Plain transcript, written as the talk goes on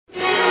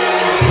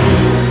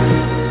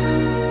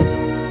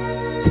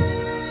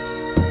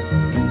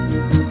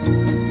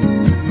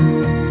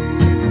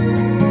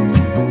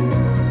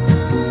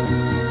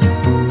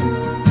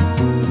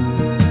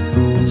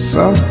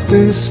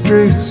city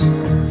streets,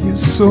 you're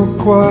so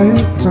quiet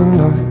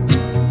tonight.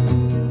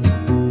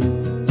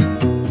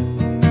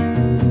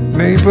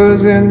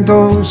 Neighbors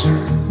indoors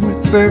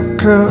with their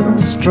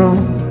curtains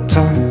drawn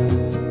tight.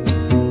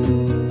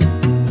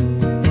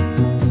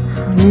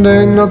 And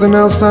ain't nothing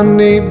else I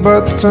need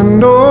but to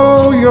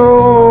know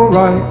you're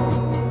right.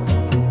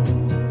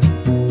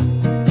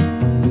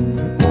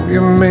 Oh,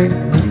 you make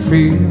me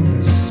feel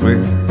this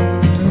way.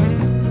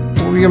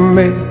 Oh, you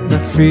make me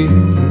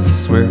feel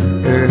this way.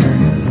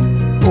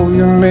 Oh,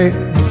 you make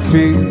me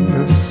feel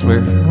this way.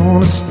 I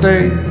wanna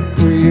stay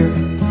with you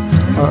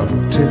up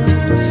till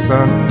the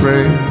sun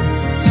rays.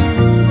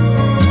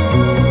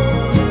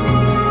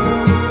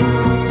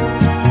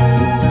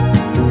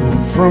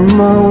 From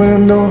my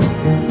window,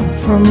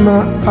 from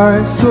my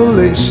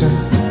isolation,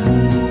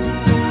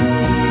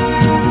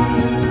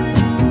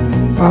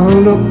 I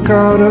look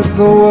out at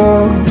the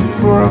world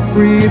for our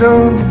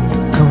freedom to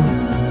come.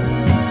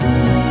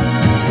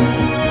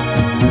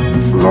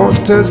 Floor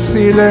to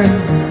ceiling,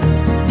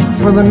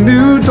 for the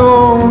new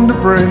dawn to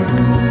break.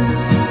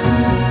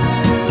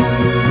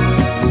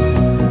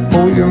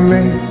 Oh, you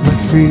make me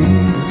feel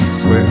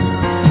this way.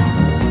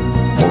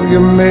 Oh, you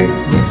make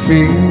me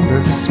feel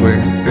this way.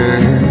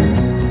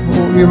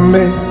 Oh, you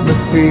make me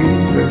feel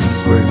this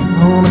way.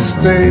 I wanna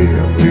stay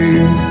up with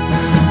you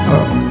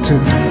up to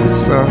the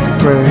sun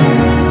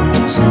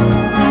rays.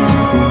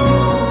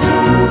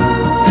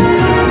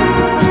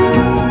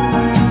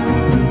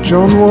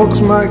 John walks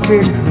my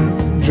gate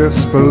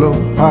just below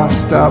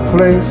past our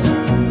place.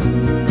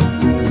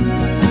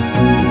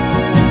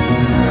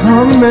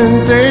 I'm in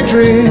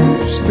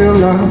daydreams,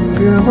 still I'll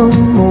give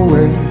them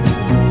away.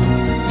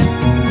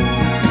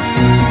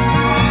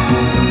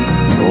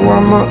 Though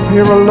I'm up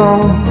here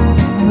alone,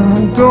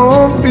 I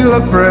don't feel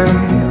afraid.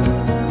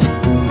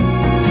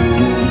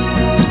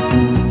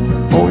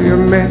 Oh, you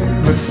make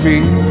me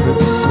feel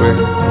this way.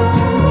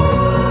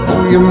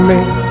 Oh, you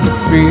make me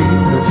feel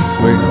this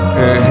way.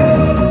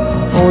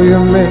 Oh, you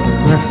make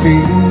me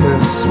feel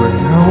this way.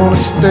 I wanna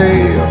stay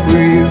up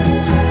with you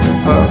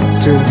up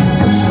till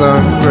the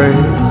sun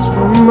rays.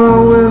 From my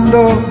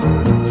window,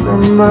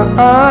 from my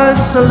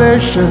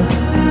isolation,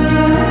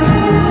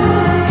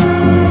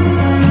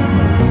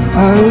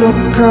 I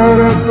look out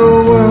at the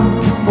world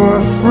for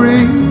a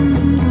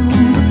freedom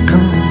to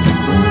come.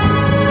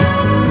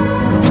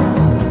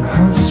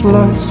 As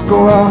lights go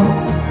out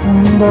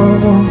and I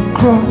won't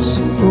cross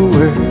the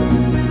way.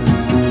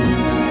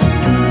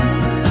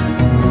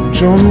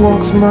 John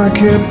walks my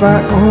kid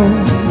back home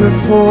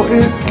before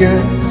it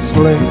gets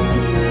late.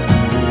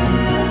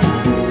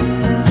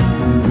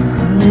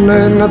 And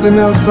there's nothing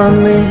else I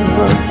need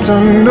but to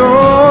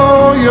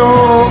know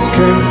you're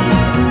okay.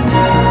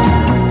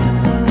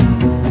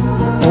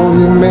 Oh,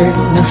 you make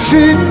me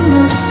feel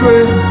this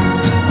way.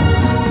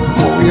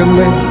 Oh, you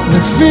make me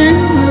feel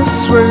this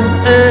way.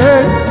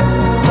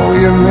 Oh,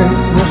 you make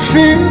me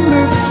feel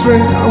this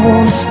way. I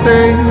wanna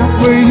stay up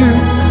with you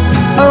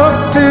up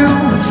till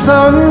the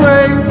sun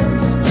rays.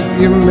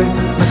 You make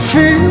me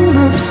feel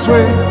this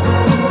way.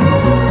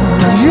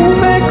 You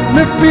make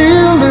me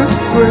feel this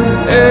way.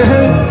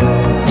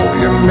 Oh,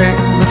 you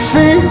make me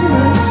feel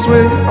this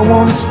way. I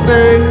wanna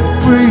stay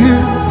with you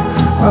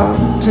up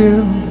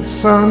till the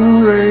sun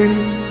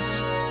rays.